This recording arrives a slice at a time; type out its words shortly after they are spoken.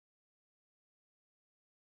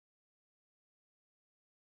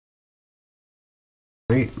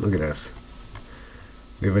Right, look at this.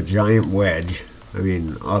 We have a giant wedge. I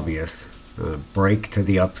mean, obvious. Break to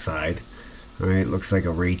the upside. Alright, looks like a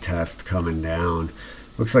retest coming down.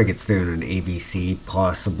 Looks like it's doing an ABC,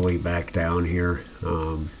 possibly back down here.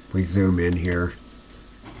 We zoom in here.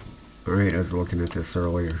 Alright, I was looking at this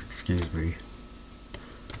earlier. Excuse me.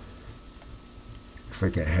 Looks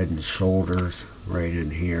like a head and shoulders right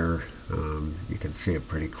in here. You can see it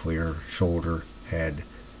pretty clear. Shoulder, head,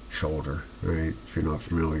 shoulder. Right? If you're not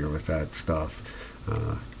familiar with that stuff,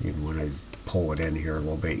 even when I pull it in here a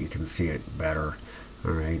little bit, you can see it better.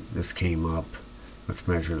 All right, this came up. Let's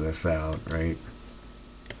measure this out. Right?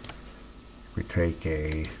 We take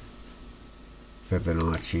a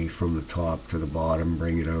Fibonacci from the top to the bottom,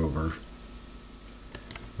 bring it over.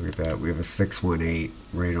 Look at that. We have a 618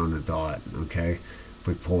 right on the dot. Okay. If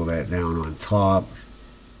we pull that down on top,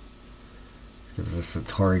 gives us a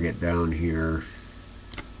target down here,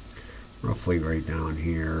 roughly right down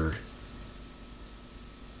here.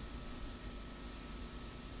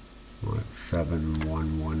 What,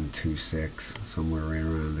 71126, somewhere right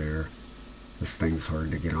around there. This thing's hard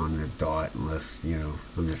to get on the dot unless, you know,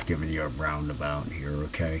 I'm just giving you a roundabout here,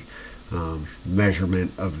 okay?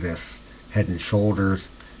 Measurement of this head and shoulders,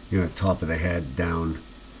 you know, top of the head down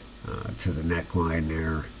to the neckline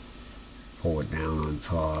there. Pull it down on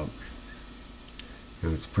top.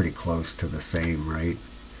 And it's pretty close to the same, right?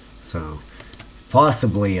 So,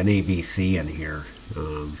 possibly an ABC in here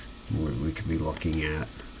we could be looking at.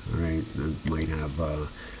 Alright, it might have a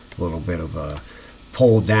little bit of a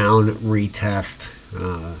pull down, retest,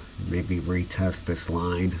 maybe retest this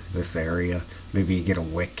line, this area. Maybe you get a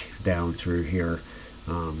wick down through here,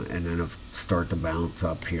 and then start to bounce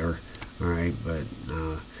up here. Alright, but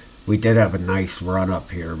we did have a nice run up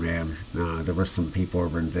here, man. There were some people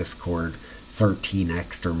over in Discord,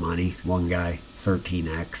 13x their money. One guy,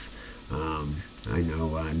 13x. I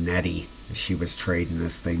know Nettie, she was trading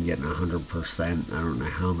this thing, getting 100%. I don't know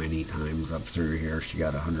how many times up through here she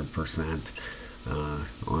got 100%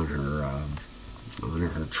 on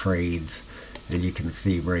her trades. And you can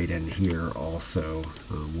see right in here also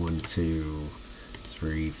 1, 2,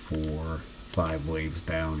 3, 4, 5 waves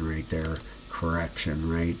down right there, correction,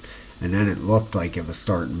 right? And then it looked like it was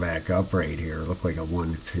starting back up right here. It looked like a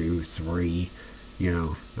 1, 2, 3, you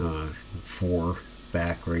know, 4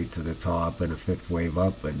 back right to the top and a 5th wave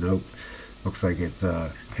up, but nope. Looks like it's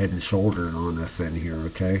head and shouldered on us in here,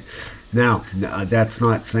 okay? Now, that's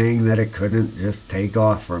not saying that it couldn't just take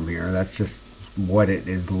off from here. That's just what it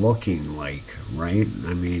is looking like, right?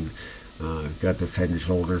 I mean, got this head and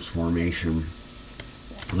shoulders formation.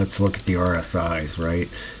 Let's look at the RSIs, right?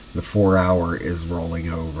 The 4 hour is rolling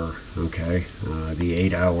over, okay? The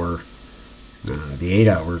 8 hour, the 8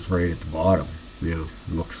 hour is right at the bottom. You know,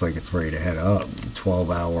 looks like it's ready to head up. 12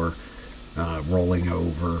 hour rolling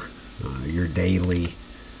over. Your daily,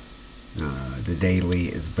 the daily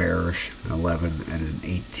is bearish, 11 and an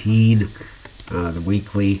 18. The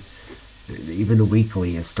weekly, even the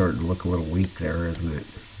weekly is starting to look a little weak there, isn't it?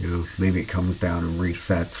 You know, maybe it comes down and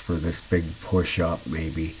resets for this big push up,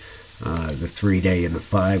 maybe. The 3-day and the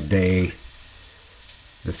 5-day.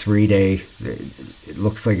 The 3-day, it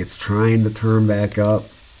looks like it's trying to turn back up.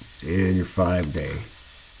 And your 5-day,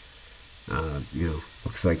 you know,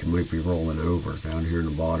 looks like it might be rolling over down here in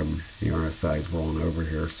the bottom. The RSI is rolling over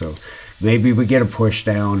here, so maybe we get a push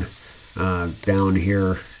down down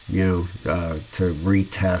here, you know, to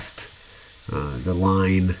retest the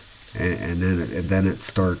line, and then it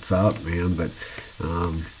starts up, man. But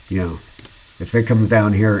you know, if it comes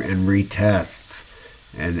down here and retests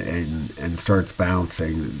and starts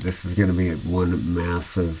bouncing, this is going to be one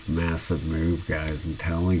massive move, guys. I'm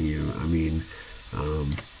telling you. I mean,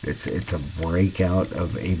 it's a breakout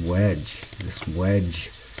of a wedge. This wedge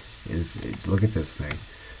is, look at this thing.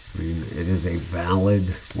 I mean, it is a valid,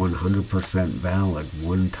 100% valid.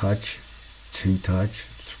 1 touch, 2 touch,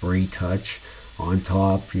 3 touch. On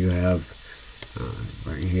top you have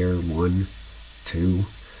right here 1, 2,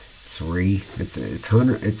 3. It's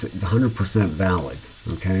 100% valid.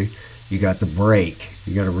 Okay, you got the break,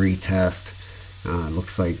 you got a retest.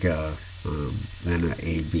 Looks like then an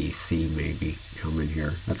ABC maybe coming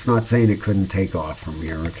here. That's not saying it couldn't take off from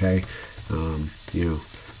here. Okay, you know,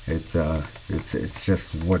 it's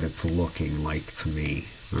just what it's looking like to me.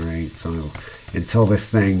 All right, so until this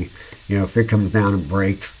thing, you know, if it comes down and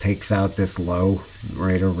breaks, takes out this low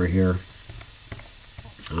right over here,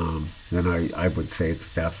 then I would say it's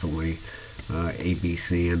definitely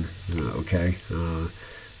ABC, and okay,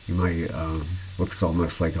 you might looks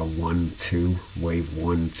almost like a 1-2 wave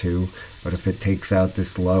 1-2, but if it takes out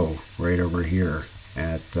this low right over here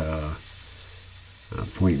at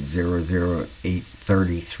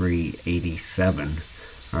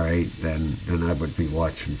 0.0083387, all right, then I would be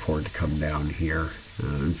watching for it to come down here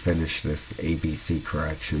and finish this ABC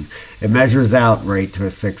correction. It measures out right to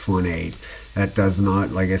a 618. That does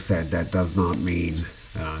not, like I said, that does not mean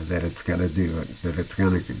that it's going to do it, that it's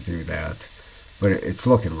going to do that. But it's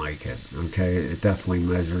looking like it, okay? It definitely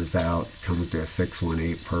measures out, comes to a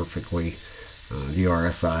 618 perfectly. The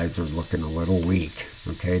RSIs are looking a little weak,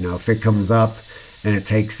 okay? Now, if it comes up and it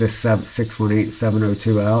takes this 618,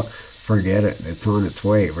 702 out, forget it. It's on its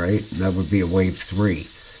way, right? And that would be a wave 3,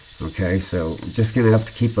 okay? So just going to have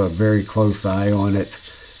to keep a very close eye on it.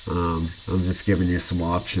 I'm just giving you some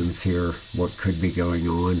options here, what could be going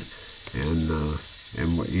on, and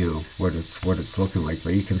what, you know, what it's looking like.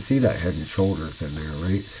 But you can see that head and shoulders in there,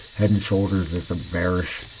 right? Head and shoulders is a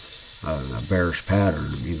bearish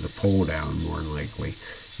pattern. It means a pull down more than likely.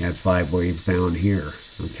 You had 5 waves down here,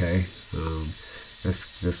 okay?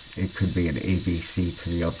 This it could be an ABC to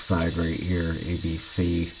the upside right here,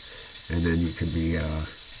 ABC, and then you could be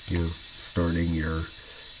you know, starting your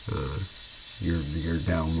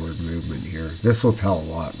downward movement here. This will tell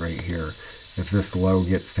a lot right here. If this low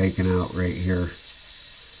gets taken out right here,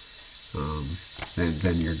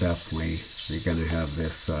 then you're going to have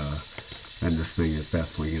this, and this thing is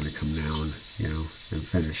definitely going to come down, you know, and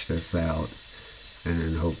finish this out, and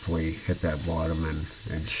then hopefully hit that bottom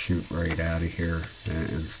and shoot right out of here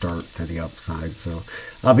and start to the upside. So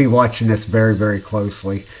I'll be watching this very, very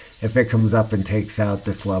closely. If it comes up and takes out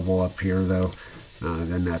this level up here, though,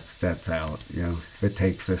 then that's out. You know, if it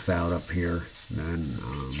takes this out up here, then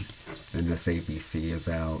this ABC is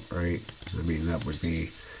out, right? I mean, that would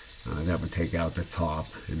be that would take out the top,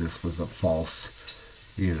 and this was a false,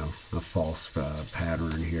 you know, a false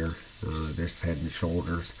pattern here. This head and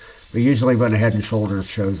shoulders, but usually when a head and shoulders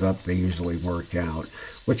shows up, they usually work out,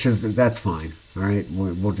 that's fine. All right,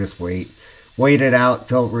 we'll just wait it out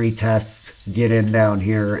till it retests, get in down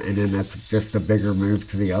here, and then that's just a bigger move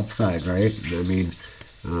to the upside, right? I mean,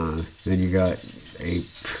 then you got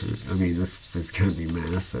this is going to be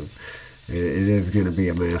massive. It is going to be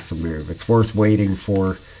a massive move. It's worth waiting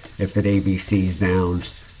for. If it ABC's down,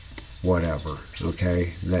 whatever,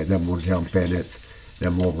 okay? Then we'll jump in it.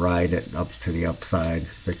 Then we'll ride it up to the upside.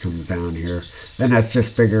 If it comes down here, then that's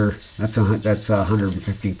just bigger. That's a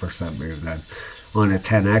 150% move then. On a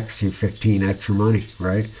 10x, you 15x your money,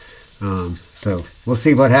 right? So we'll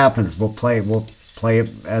see what happens. We'll play it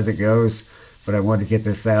as it goes. But I want to get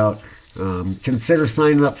this out. Consider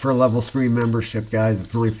signing up for a level 3 membership, guys.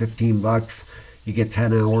 It's only $15. You get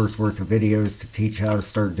 10 hours worth of videos to teach how to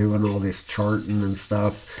start doing all this charting and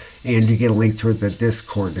stuff. And you get a link to the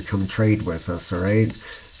Discord to come trade with us, all right?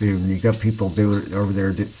 And you got people doing it over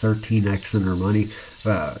there, 13x in their money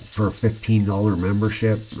for a $15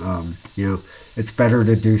 membership. You know, it's better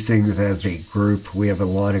to do things as a group. We have a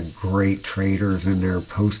lot of great traders in there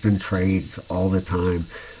posting trades all the time.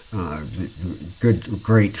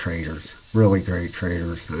 Great traders, really great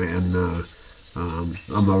traders. And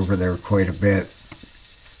I'm over there quite a bit.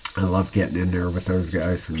 I love getting in there with those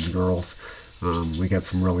guys and girls. We got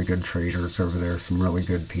some really good traders over there, some really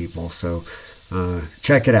good people. So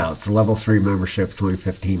check it out. It's a level 3 membership. It's only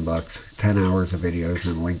 $15. 10 hours of videos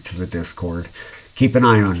and a link to the Discord. Keep an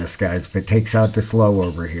eye on this, guys. If it takes out this low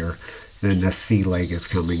over here, then this C leg is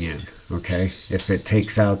coming in. Okay. If it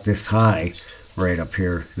takes out this high right up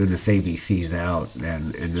here, then this ABC is out,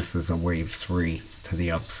 and this is a wave 3 to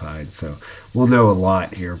the upside. So we'll know a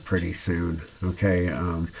lot here pretty soon. Okay,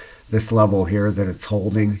 this level here that it's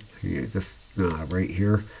holding, this right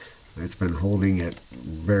here, it's been holding it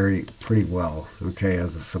pretty well, okay,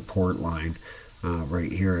 as a support line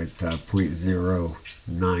right here at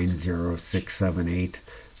 0.090678.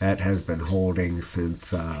 That has been holding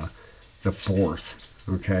since the 4th.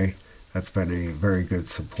 Okay, that's been a very good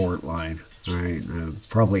support line. All right,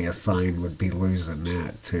 probably a sign would be losing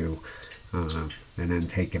that too, and then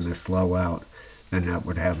taking this low out, then that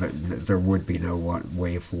would have it. There would be no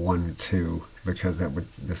wave 1, 2, because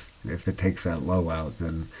if it takes that low out,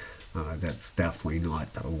 then that's definitely not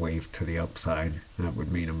a wave to the upside. That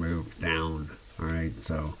would mean a move down. All right,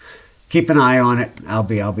 so keep an eye on it. I'll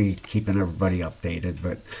be keeping everybody updated,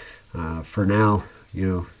 but for now, you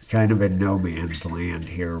know, kind of in no man's land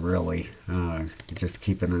here, really. Just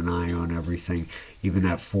keeping an eye on everything. Even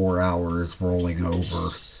that 4 hours rolling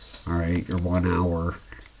over. All right, your 1 hour.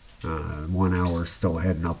 1 hour still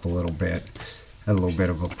heading up a little bit. Had a little bit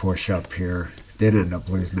of a push up here. Did end up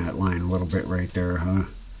losing that line a little bit right there, huh?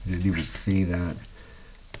 Didn't even see that.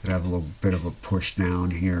 Did have a little bit of a push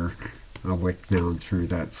down here. A wick down through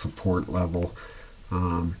that support level.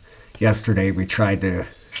 Yesterday we tried to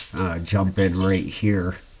jump in right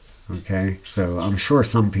here. Okay, so I'm sure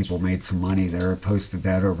some people made some money there. I posted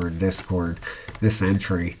that over in Discord. This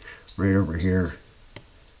entry right over here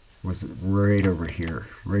was right over here,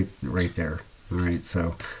 right there. All right,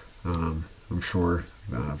 so I'm sure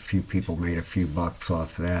a few people made a few bucks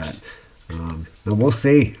off that. And we'll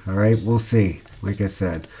see. All right, we'll see. Like I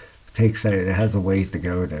said, it has a ways to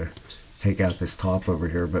go to take out this top over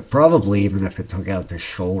here, but probably even if it took out this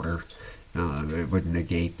shoulder, it would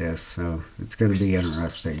negate this. So it's going to be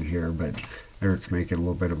interesting here, but there it's making a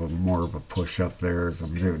little bit of a more of a push up there as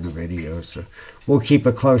I'm doing the video. So we'll keep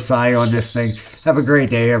a close eye on this thing. Have a great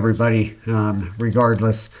day, everybody.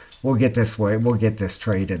 Regardless, we'll get this way. We'll get this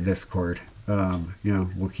trade in Discord.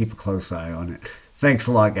 We'll keep a close eye on it. Thanks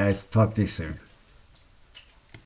a lot, guys. Talk to you soon.